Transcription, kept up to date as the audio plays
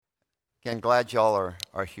Again, glad y'all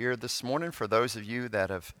are here this morning. For those of you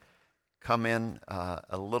that have come in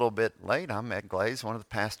a little bit late, I'm Ed Glaze, one of the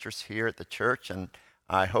pastors here at the church, and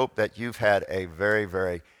I hope that you've had a very,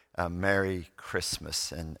 very Merry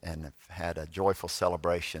Christmas and have had a joyful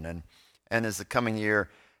celebration. And as the coming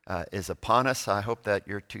year is upon us, I hope that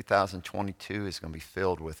your 2022 is going to be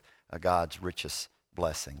filled with God's richest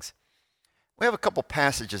blessings. We have a couple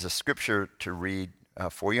passages of Scripture to read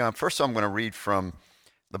for you. First, I'm going to read from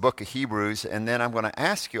the book of Hebrews, and then I'm going to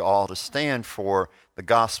ask you all to stand for the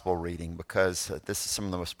gospel reading, because this is some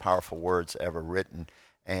of the most powerful words ever written,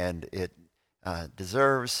 and it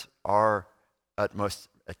deserves our utmost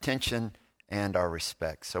attention and our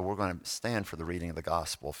respect. So we're going to stand for the reading of the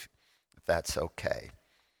gospel, if that's okay.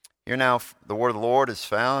 Here now, the word of the Lord is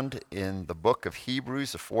found in the book of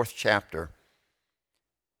Hebrews, the 4th chapter.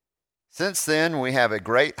 Since then, we have a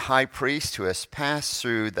great high priest who has passed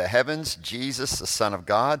through the heavens, Jesus, the Son of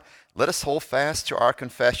God. Let us hold fast to our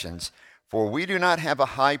confessions, for we do not have a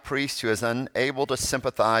high priest who is unable to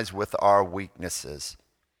sympathize with our weaknesses.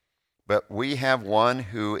 But we have one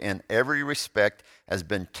who in every respect has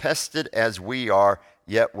been tested as we are,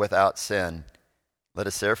 yet without sin. Let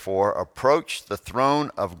us therefore approach the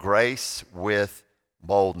throne of grace with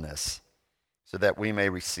boldness, so that we may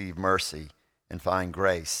receive mercy and find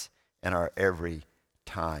grace in our every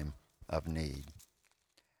time of need.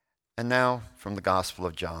 And now, from the Gospel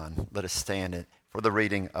of John, let us stand for the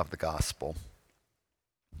reading of the Gospel.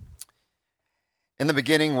 In the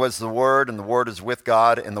beginning was the Word, and the Word is with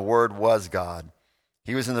God, and the Word was God.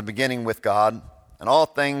 He was in the beginning with God, and all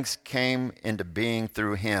things came into being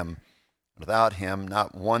through him. Without him,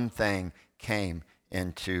 not one thing came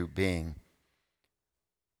into being.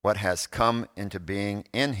 What has come into being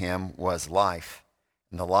in him was life,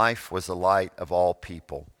 and the life was the light of all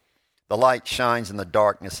people. The light shines in the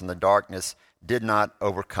darkness, and the darkness did not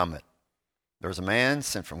overcome it. There was a man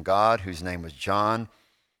sent from God whose name was John.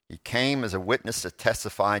 He came as a witness to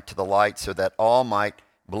testify to the light, so that all might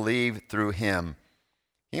believe through him.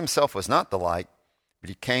 He himself was not the light, but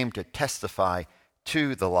he came to testify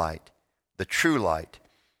to the light, the true light,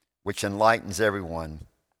 which enlightens everyone,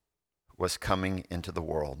 was coming into the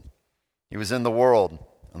world. He was in the world,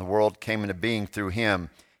 and the world came into being through him,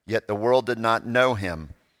 yet the world did not know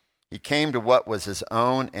him. He came to what was his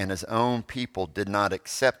own, and his own people did not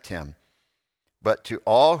accept him. But to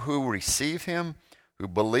all who receive him, who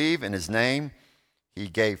believe in his name, he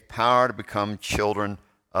gave power to become children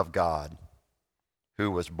of God, who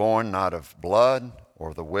was born not of blood,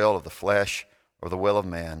 or the will of the flesh, or the will of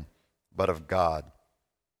man, but of God.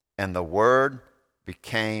 And the Word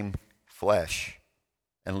became flesh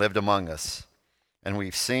and lived among us. And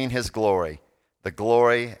we've seen his glory, the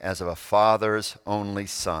glory as of a Father's only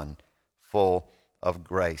Son, full of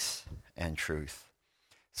grace and truth.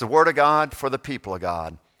 It's the word of God for the people of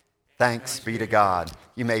God. Thanks be to God.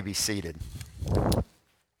 You may be seated.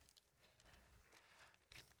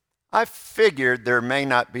 I figured there may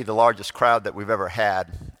not be the largest crowd that we've ever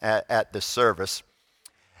had at this service.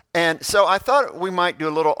 And so I thought we might do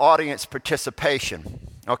a little audience participation.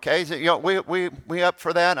 Okay, so, we up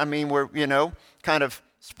for that? I mean, we're, kind of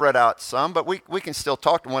spread out some, but we can still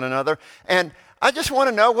talk to one another. And I just want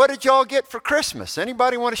to know, what did y'all get for Christmas?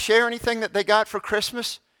 Anybody want to share anything that they got for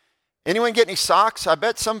Christmas? Anyone get any socks? I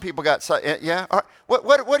bet some people got socks. Yeah? All right.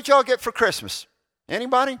 What did y'all get for Christmas?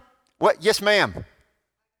 Anybody? What? Yes, ma'am.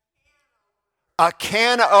 A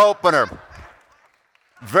can opener.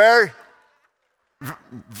 Very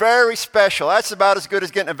special. That's about as good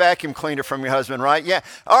as getting a vacuum cleaner from your husband, right? Yeah.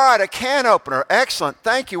 All right, a can opener. Excellent.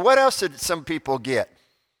 Thank you. What else did some people get?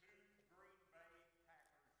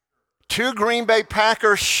 2 Green Bay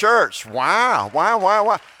Packers shirts. Wow.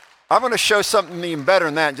 I'm going to show something even better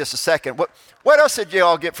than that in just a second. What else did you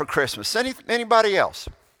all get for Christmas? Anybody else?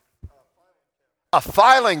 A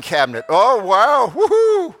filing cabinet. Oh, wow.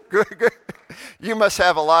 Woohoo. Good. You must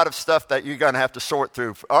have a lot of stuff that you're going to have to sort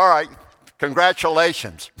through. All right.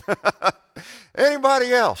 Congratulations.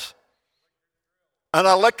 Anybody else? An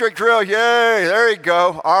electric drill. Yay. There you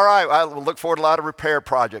go. All right. I look forward to a lot of repair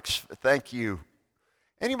projects. Thank you.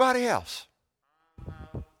 Anybody else? I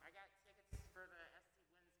got tickets for the SC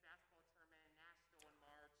Women's basketball tournament in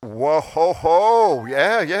Nashville in March.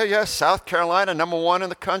 Whoa. Yeah. South Carolina, #1 in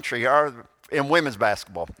the country in women's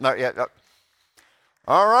basketball. No, yeah.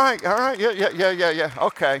 All right. Yeah.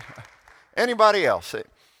 Okay. Anybody else?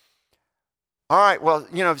 All right, well,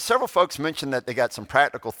 several folks mentioned that they got some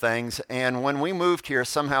practical things, and when we moved here,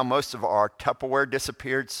 somehow most of our Tupperware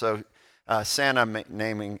disappeared, so Santa,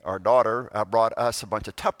 naming our daughter, brought us a bunch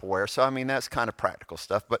of Tupperware, so that's kind of practical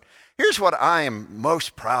stuff. But here's what I am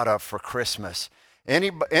most proud of for Christmas,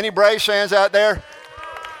 Any Braves fans out there?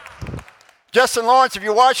 Justin Lawrence, if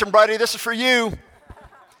you're watching, buddy, this is for you.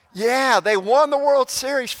 Yeah, they won the World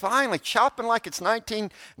Series finally, chopping like it's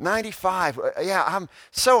 1995. Yeah, I'm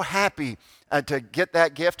so happy to get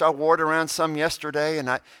that gift. I wore it around some yesterday,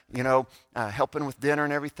 and helping with dinner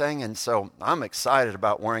and everything, and so I'm excited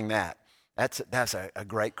about wearing that. That's a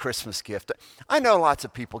great Christmas gift. I know lots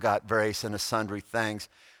of people got various and sundry things,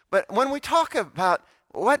 but when we talk about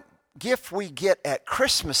what gift we get at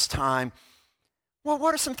Christmas time, well,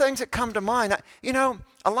 what are some things that come to mind?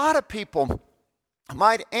 A lot of people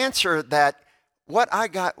might answer that what I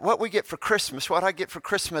get for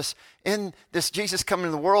Christmas in this Jesus coming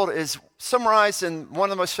to the world is summarized in one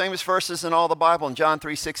of the most famous verses in all the Bible in John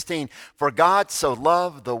 3:16. For God so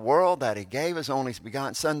loved the world that he gave his only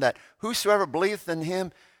begotten Son, that whosoever believeth in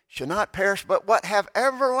him should not perish, but have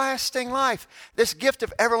everlasting life. This gift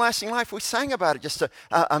of everlasting life, we sang about it just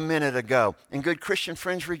a minute ago. And good Christian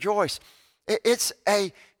friends, rejoice. It's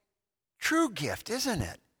a true gift, isn't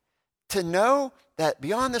it? To know that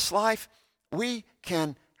beyond this life, we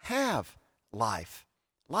can have life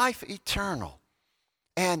eternal.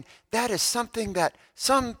 And that is something that for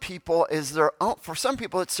some people, it's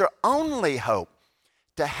their only hope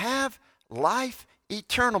to have life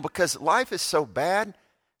eternal, because life is so bad.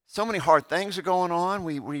 So many hard things are going on.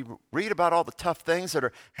 We read about all the tough things that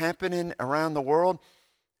are happening around the world.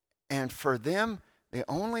 And for them, the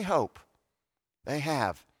only hope they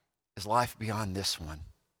have is life beyond this one.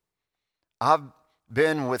 I've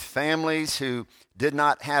been with families who did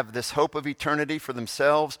not have this hope of eternity for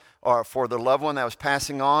themselves or for their loved one that was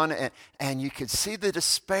passing on, and you could see the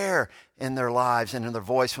despair in their lives and in their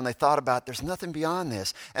voice when they thought about there's nothing beyond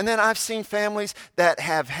this. And then I've seen families that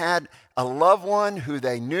have had a loved one who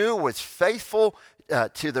they knew was faithful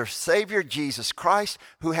to their Savior, Jesus Christ,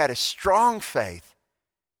 who had a strong faith,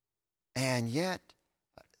 and yet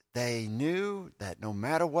they knew that no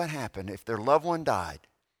matter what happened, if their loved one died,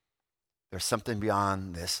 there's something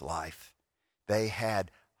beyond this life. They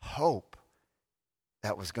had hope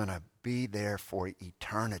that was going to be there for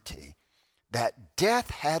eternity, that death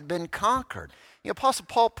had been conquered. Apostle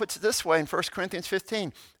Paul puts it this way in 1 Corinthians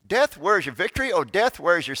 15. Death, where's your victory? Oh, death,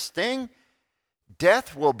 where's your sting?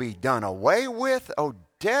 Death will be done away with. Oh,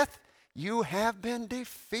 death, you have been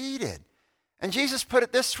defeated. And Jesus put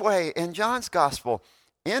it this way in John's gospel.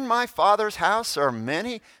 In my Father's house are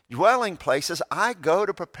many dwelling places. I go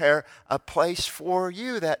to prepare a place for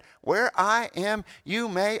you, that where I am, you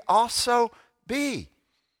may also be.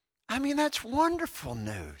 I mean, that's wonderful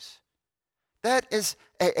news. That is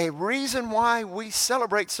a reason why we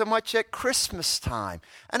celebrate so much at Christmas time.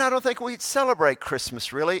 And I don't think we'd celebrate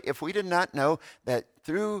Christmas, really, if we did not know that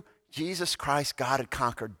through Jesus Christ, God had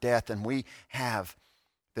conquered death, and we have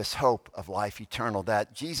this hope of life eternal,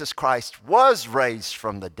 that Jesus Christ was raised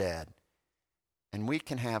from the dead, and we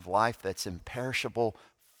can have life that's imperishable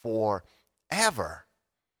forever.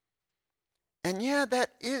 And yeah,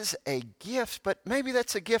 that is a gift, but maybe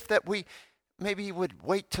that's a gift that we maybe would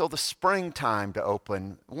wait till the springtime to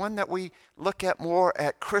open, one that we look at more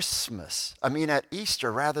at at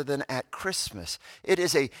Easter rather than at Christmas. It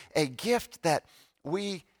is a gift that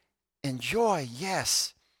we enjoy,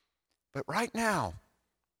 yes, but right now,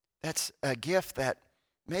 that's a gift that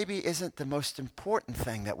maybe isn't the most important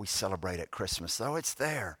thing that we celebrate at Christmas, though it's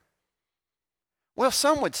there. Well,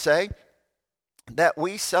 some would say that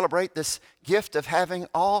we celebrate this gift of having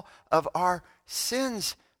all of our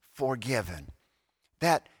sins forgiven.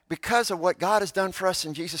 That because of what God has done for us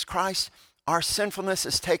in Jesus Christ, our sinfulness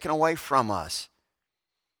is taken away from us.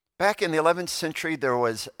 Back in the 11th century, there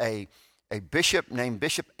was a bishop named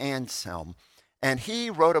Bishop Anselm, and he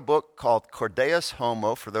wrote a book called Cor Deus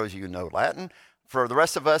Homo, for those of you who know Latin. For the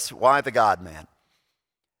rest of us, Why the God-Man?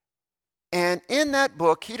 And in that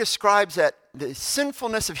book, he describes that the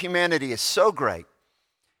sinfulness of humanity is so great,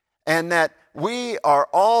 and that we are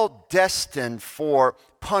all destined for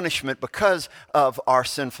punishment because of our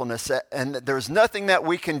sinfulness, and that there's nothing that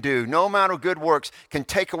we can do, no amount of good works can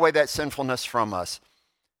take away that sinfulness from us.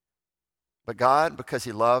 But God, because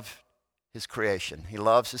he loved his creation, he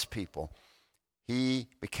loves his people, he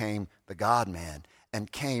became the God-man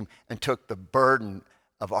and came and took the burden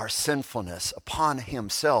of our sinfulness upon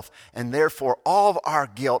himself, and therefore all of our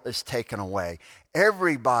guilt is taken away.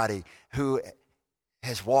 Everybody who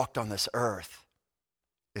has walked on this earth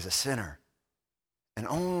is a sinner, and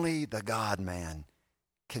only the God-man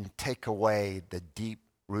can take away the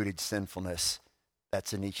deep-rooted sinfulness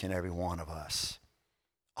that's in each and every one of us,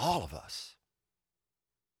 all of us.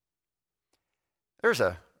 There's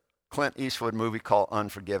a Clint Eastwood movie called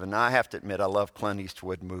Unforgiven. Now, I have to admit, I love Clint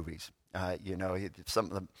Eastwood movies. Some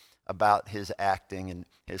of about his acting and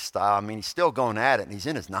his style. I mean, he's still going at it, and he's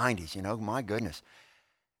in his 90s, my goodness.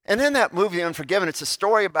 And in that movie, Unforgiven, it's a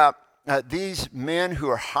story about these men who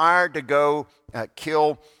are hired to go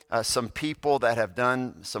kill some people that have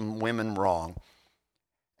done some women wrong.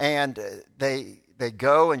 And they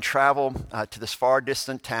go and travel to this far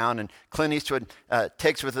distant town, and Clint Eastwood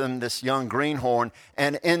takes with him this young greenhorn.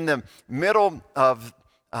 And in the middle of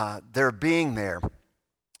their being there,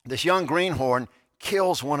 this young greenhorn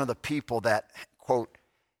kills one of the people that, quote,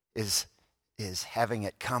 is having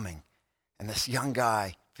it coming. And this young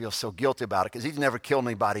guy feels so guilty about it because he's never killed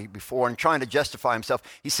anybody before, and trying to justify himself,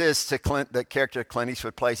 he says to Clint, the character Clint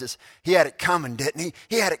Eastwood plays this, he had it coming, didn't he?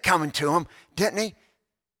 He had it coming to him, didn't he?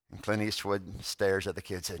 And Clint Eastwood stares at the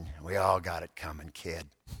kid and said, we all got it coming, kid.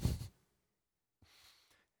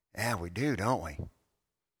 Yeah, we do, don't we?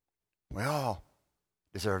 We all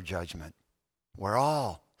deserve judgment. We're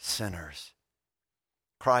all sinners.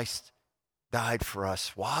 Christ died for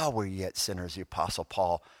us while we're yet sinners, the Apostle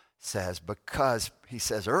Paul says, because he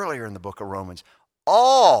says earlier in the book of Romans,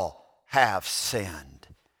 all have sinned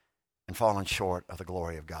and fallen short of the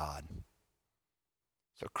glory of God.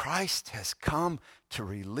 So Christ has come to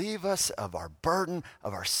relieve us of our burden,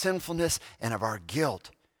 of our sinfulness, and of our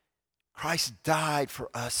guilt. Christ died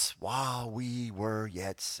for us while we were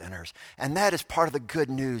yet sinners. And that is part of the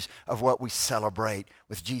good news of what we celebrate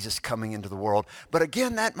with Jesus coming into the world. But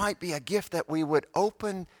again, that might be a gift that we would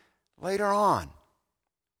open later on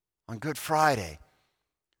Good Friday,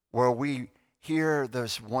 where we hear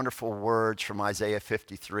those wonderful words from Isaiah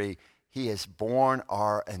 53. He has borne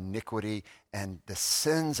our iniquity, and the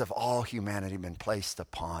sins of all humanity have been placed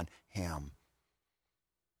upon him.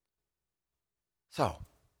 So,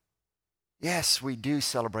 yes, we do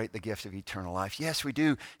celebrate the gift of eternal life. Yes, we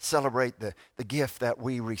do celebrate the gift that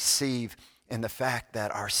we receive in the fact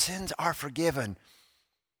that our sins are forgiven.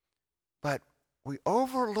 But we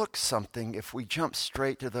overlook something if we jump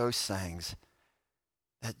straight to those things,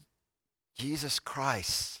 that Jesus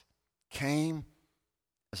Christ came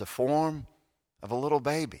as a form of a little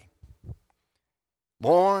baby,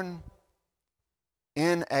 born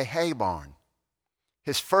in a hay barn.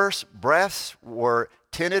 His first breaths were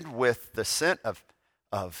tinted with the scent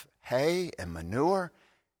of hay and manure.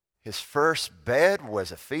 His first bed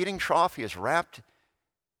was a feeding trough. He was wrapped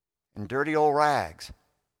in dirty old rags.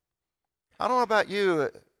 I don't know about you,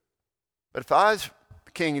 but if I was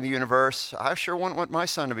the king of the universe, I sure wouldn't want my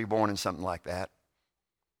son to be born in something like that.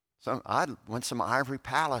 So I'd want some ivory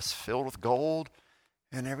palace filled with gold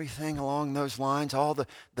and everything along those lines, all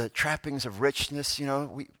the trappings of richness,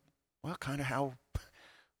 kind of how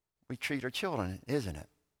we treat our children, isn't it?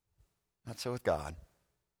 Not so with God.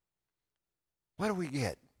 What do we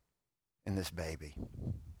get in this baby?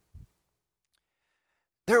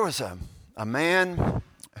 There was a man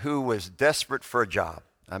who was desperate for a job.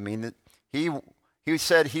 I mean, he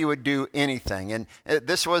said he would do anything. And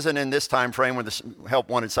this wasn't in this time frame where the help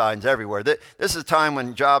wanted signs everywhere. This is a time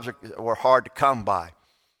when jobs were hard to come by.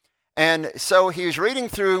 And so he was reading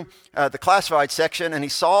through the classified section, and he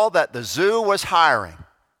saw that the zoo was hiring.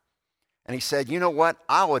 And he said, you know what?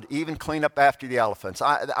 I would even clean up after the elephants.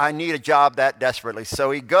 I need a job that desperately.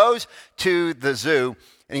 So he goes to the zoo,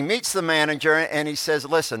 and he meets the manager, and he says,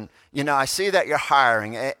 listen, I see that you're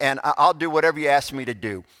hiring, and I'll do whatever you ask me to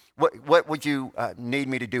do. What would you need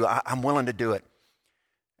me to do? I'm willing to do it.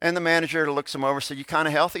 And the manager looks him over and said, you kind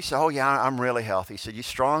of healthy? He said, oh, yeah, I'm really healthy. He said, you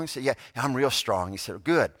strong? He said, yeah, I'm real strong. He said,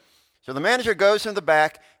 good. So the manager goes in the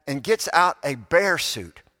back and gets out a bear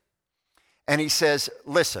suit. And he says,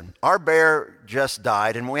 listen, our bear just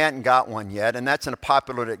died, and we hadn't got one yet, and that's in a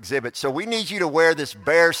popular exhibit. So we need you to wear this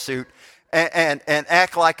bear suit and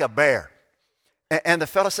act like a bear. And the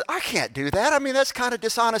fellow said, I can't do that. I mean, that's kind of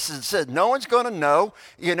dishonest. He said, no one's going to know.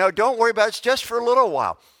 Don't worry about it. It's just for a little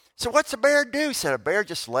while. So what's a bear do? He said, a bear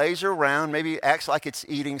just lays around, maybe acts like it's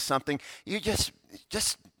eating something. You just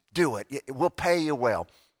do it. We'll pay you well.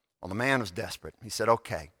 Well, the man was desperate. He said,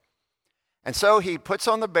 okay. And so he puts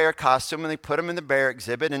on the bear costume, and they put him in the bear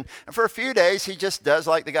exhibit. And for a few days, he just does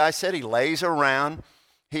like the guy said. He lays around.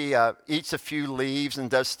 He eats a few leaves and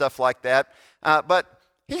does stuff like that. But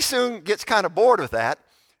he soon gets kind of bored with that.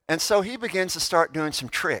 And so he begins to start doing some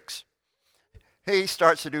tricks. He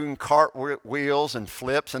starts doing cartwheels and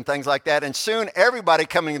flips and things like that. And soon everybody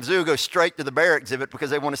coming to the zoo goes straight to the bear exhibit because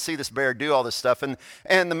they want to see this bear do all this stuff. And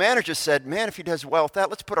the manager said, man, if he does well with that,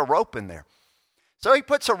 let's put a rope in there. So he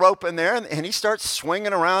puts a rope in there, and he starts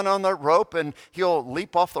swinging around on the rope, and he'll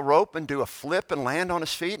leap off the rope and do a flip and land on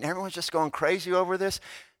his feet, and everyone's just going crazy over this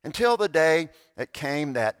until the day it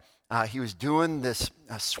came that he was doing this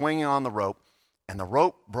swinging on the rope, And the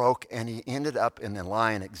rope broke, and he ended up in the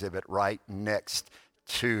lion exhibit right next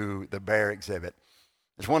to the bear exhibit.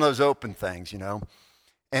 It's one of those open things, you know.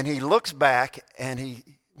 And he looks back, and he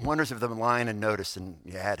wonders if the lion had noticed, and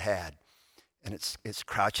yeah, it had. And it's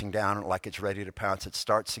crouching down like it's ready to pounce. It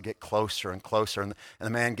starts to get closer and closer, and the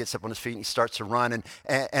man gets up on his feet, and he starts to run,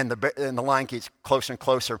 and the lion gets closer and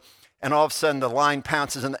closer. And all of a sudden, the lion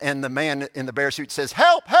pounces, and the man in the bear suit says,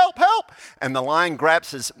 "Help, help, help!" And the lion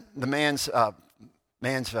grabs the man's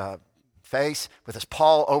face with his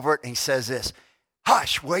paw over it, and he says this,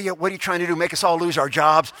 "Hush, what are you trying to do, make us all lose our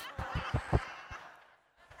jobs?"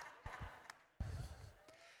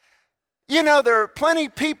 You know, there are plenty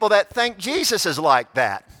of people that think Jesus is like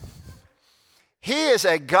that. He is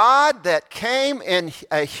a God that came in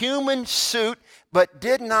a human suit, but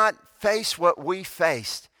did not face what we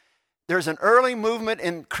faced. There's an early movement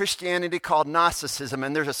in Christianity called Gnosticism,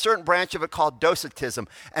 and there's a certain branch of it called Docetism,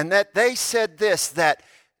 and that they said this, that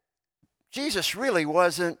Jesus really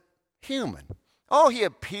wasn't human. Oh, he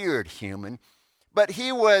appeared human, but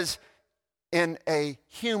he was in a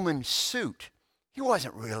human suit. He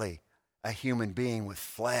wasn't really a human being with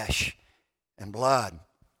flesh and blood.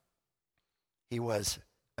 He was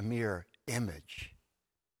a mere image,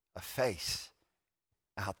 a face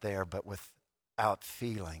out there, but without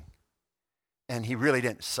feeling. And he really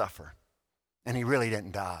didn't suffer. And he really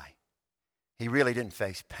didn't die. He really didn't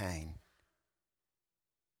face pain.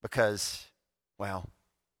 Because, well,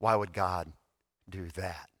 why would God do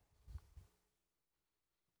that?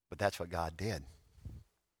 But that's what God did.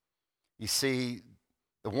 You see,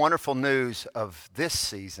 the wonderful news of this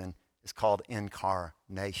season is called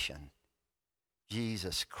incarnation.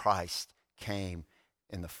 Jesus Christ came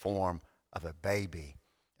in the form of a baby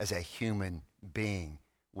as a human being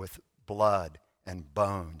with blood and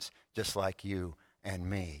bones, just like you and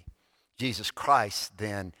me. Jesus Christ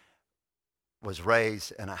then was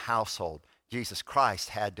raised in a household. Jesus Christ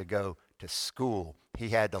had to go to school. He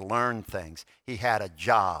had to learn things. He had a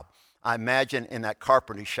job. I imagine in that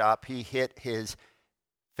carpentry shop, he hit his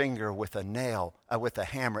finger with a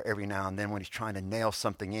hammer every now and then when he's trying to nail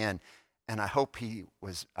something in. And I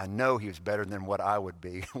know he was better than what I would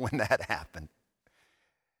be when that happened.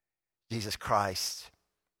 Jesus Christ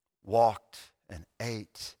walked and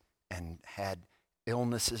ate and had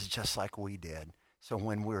illnesses just like we did. So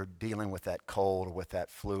when we're dealing with that cold or with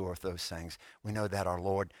that flu or those things, we know that our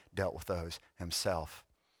Lord dealt with those himself.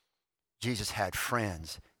 Jesus had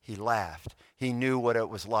friends. He laughed. He knew what it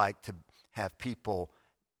was like to have people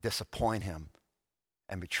disappoint him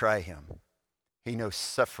and betray him. He knows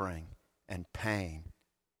suffering and pain.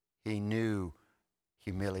 He knew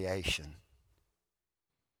humiliation.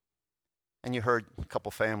 And you heard a couple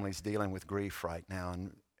families dealing with grief right now,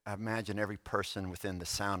 and I imagine every person within the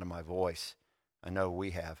sound of my voice, I know we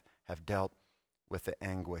have dealt with the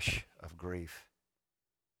anguish of grief.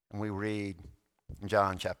 And we read in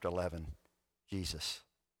John chapter 11, Jesus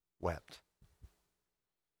wept.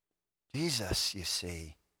 Jesus, you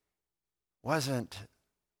see, wasn't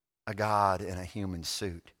a God in a human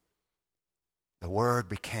suit. The Word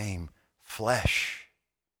became flesh,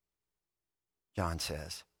 John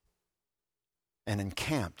says, and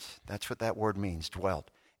encamped. That's what that word means, dwelt.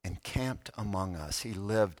 Encamped among us. He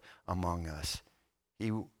lived among us.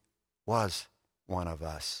 He was one of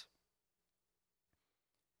us.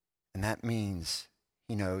 And that means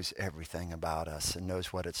he knows everything about us and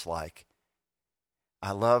knows what it's like.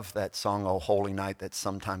 I love that song, "O Holy Night," that's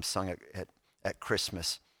sometimes sung at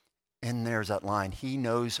Christmas. And there's that line, "He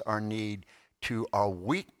knows our need, to our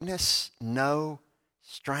weakness no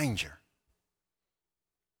stranger."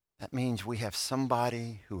 That means we have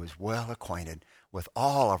somebody who is well acquainted with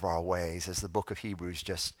all of our ways, as the book of Hebrews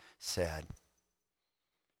just said.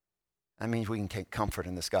 That means we can take comfort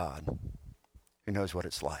in this God who knows what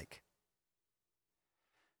it's like.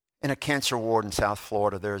 In a cancer ward in South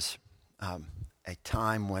Florida, there's a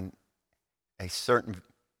time when a certain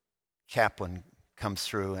chaplain comes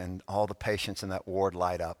through and all the patients in that ward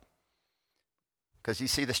light up. Because you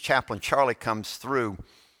see, this chaplain, Charlie, comes through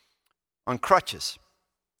on crutches.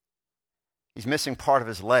 He's missing part of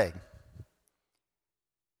his leg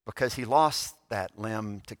because he lost that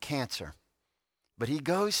limb to cancer. But he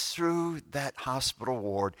goes through that hospital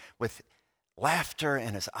ward with laughter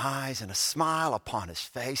in his eyes and a smile upon his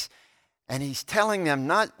face. And he's telling them,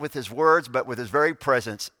 not with his words, but with his very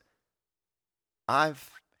presence,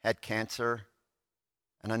 "I've had cancer,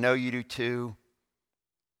 and I know you do too,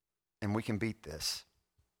 and we can beat this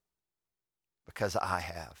because I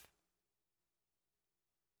have.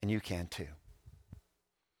 And you can too."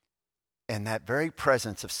 And that very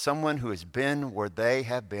presence of someone who has been where they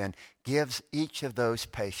have been gives each of those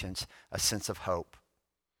patients a sense of hope.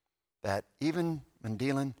 That even when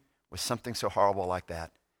dealing with something so horrible like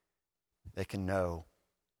that, they can know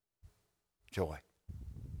joy.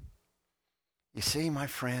 You see, my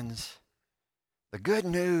friends, the good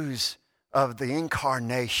news of the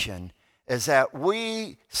incarnation is that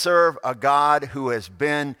we serve a God who has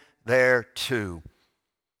been there too.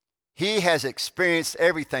 He has experienced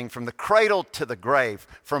everything from the cradle to the grave,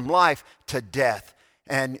 from life to death,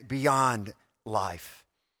 and beyond life.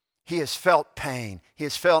 He has felt pain. He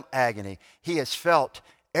has felt agony. He has felt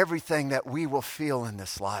everything that we will feel in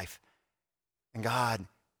this life. And God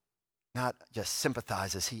not just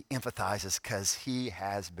sympathizes, he empathizes because he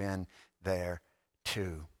has been there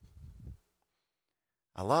too.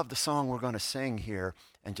 I love the song we're going to sing here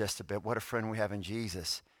in just a bit. What a friend we have in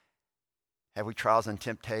Jesus. Have we trials and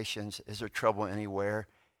temptations? Is there trouble anywhere?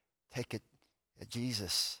 Take it.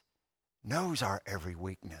 Jesus knows our every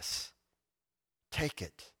weakness. Take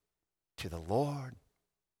it to the Lord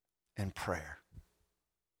in prayer.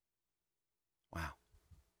 Wow.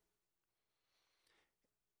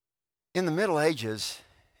 In the Middle Ages,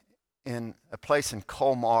 in a place in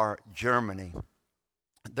Colmar, Germany,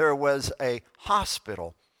 there was a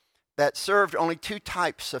hospital that served only two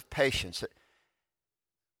types of patients.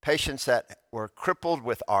 Patients that were crippled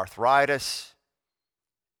with arthritis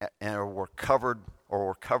and were covered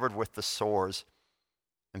with the sores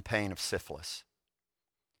and pain of syphilis.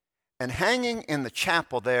 And hanging in the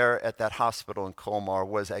chapel there at that hospital in Colmar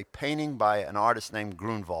was a painting by an artist named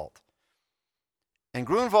Grunewald. And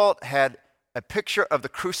Grunewald had a picture of the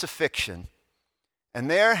crucifixion, and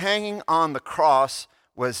there hanging on the cross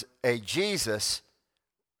was a Jesus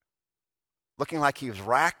looking like he was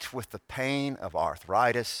racked with the pain of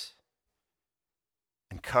arthritis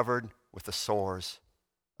and covered with the sores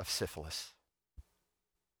of syphilis.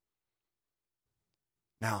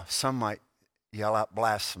 Now, some might yell out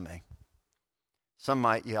blasphemy. Some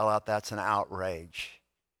might yell out that's an outrage.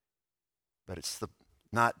 But it's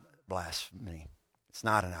not blasphemy. It's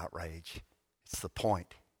not an outrage. It's the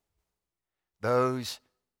point. Those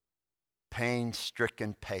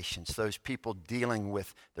pain-stricken patients, those people dealing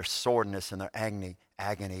with their soreness and their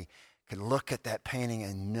agony, could look at that painting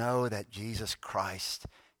and know that Jesus Christ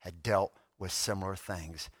had dealt with similar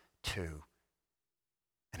things too.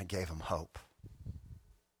 And it gave them hope.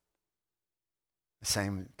 The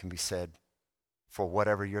same can be said for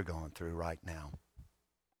whatever you're going through right now.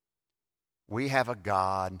 We have a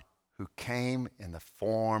God who came in the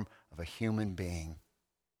form of a human being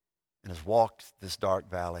and has walked this dark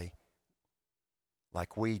valley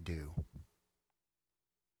like we do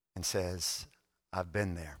and says, I've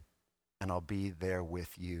been there and I'll be there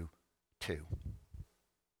with you too.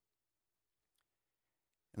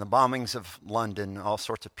 In the bombings of London, all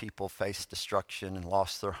sorts of people faced destruction and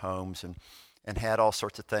lost their homes and had all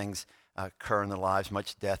sorts of things occur in their lives,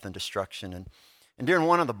 much death and destruction. And during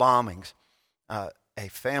one of the bombings, a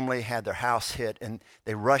family had their house hit and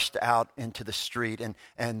they rushed out into the street,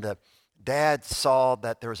 and the dad saw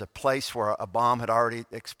that there was a place where a bomb had already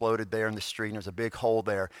exploded there in the street, and there was a big hole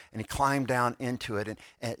there, and he climbed down into it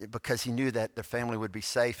and because he knew that their family would be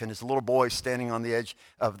safe. And his little boy standing on the edge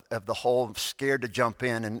of the hole, scared to jump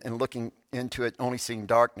in and looking into it, only seeing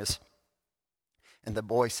darkness. And the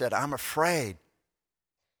boy said, I'm afraid.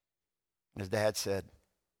 And his dad said,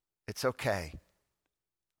 it's okay.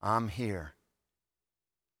 I'm here.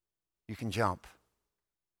 You can jump,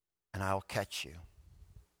 and I'll catch you.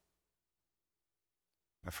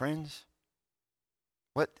 My friends,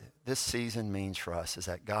 what this season means for us is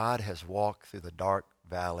that God has walked through the dark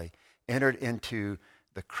valley, entered into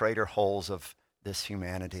the crater holes of this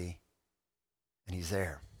humanity, and he's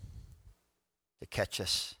there to catch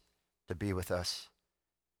us, to be with us,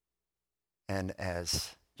 and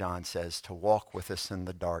as John says, to walk with us in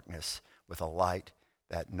the darkness with a light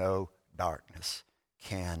that no darkness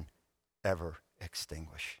can ever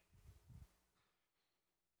extinguish.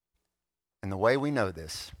 And the way we know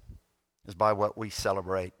this is by what we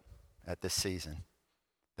celebrate at this season.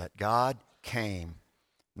 That God came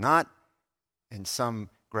not in some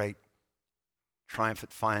great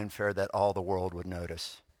triumphant fanfare that all the world would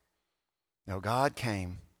notice. No, God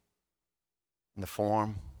came in the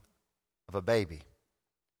form of a baby,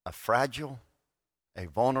 a fragile, a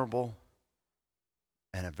vulnerable,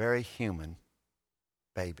 and a very human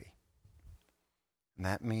baby. And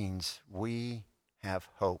that means we have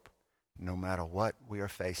hope no matter what we are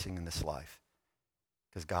facing in this life,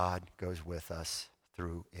 because God goes with us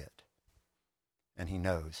through it. And he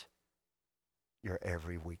knows your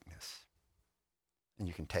every weakness. And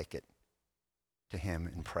you can take it to him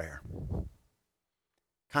in prayer.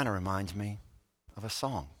 Kind of reminds me of a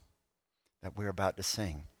song that we're about to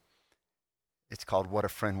sing. It's called What a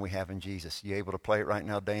Friend We Have in Jesus. You able to play it right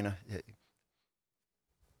now, Dana?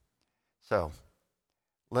 So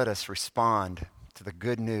let us respond to the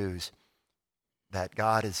good news that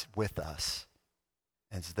God is with us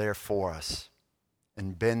and is there for us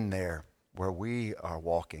and been there where we are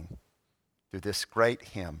walking through this great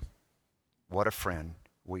hymn, What a Friend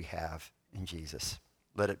We Have in Jesus.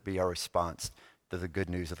 Let it be our response to the good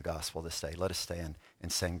news of the gospel this day. Let us stand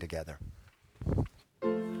and sing together.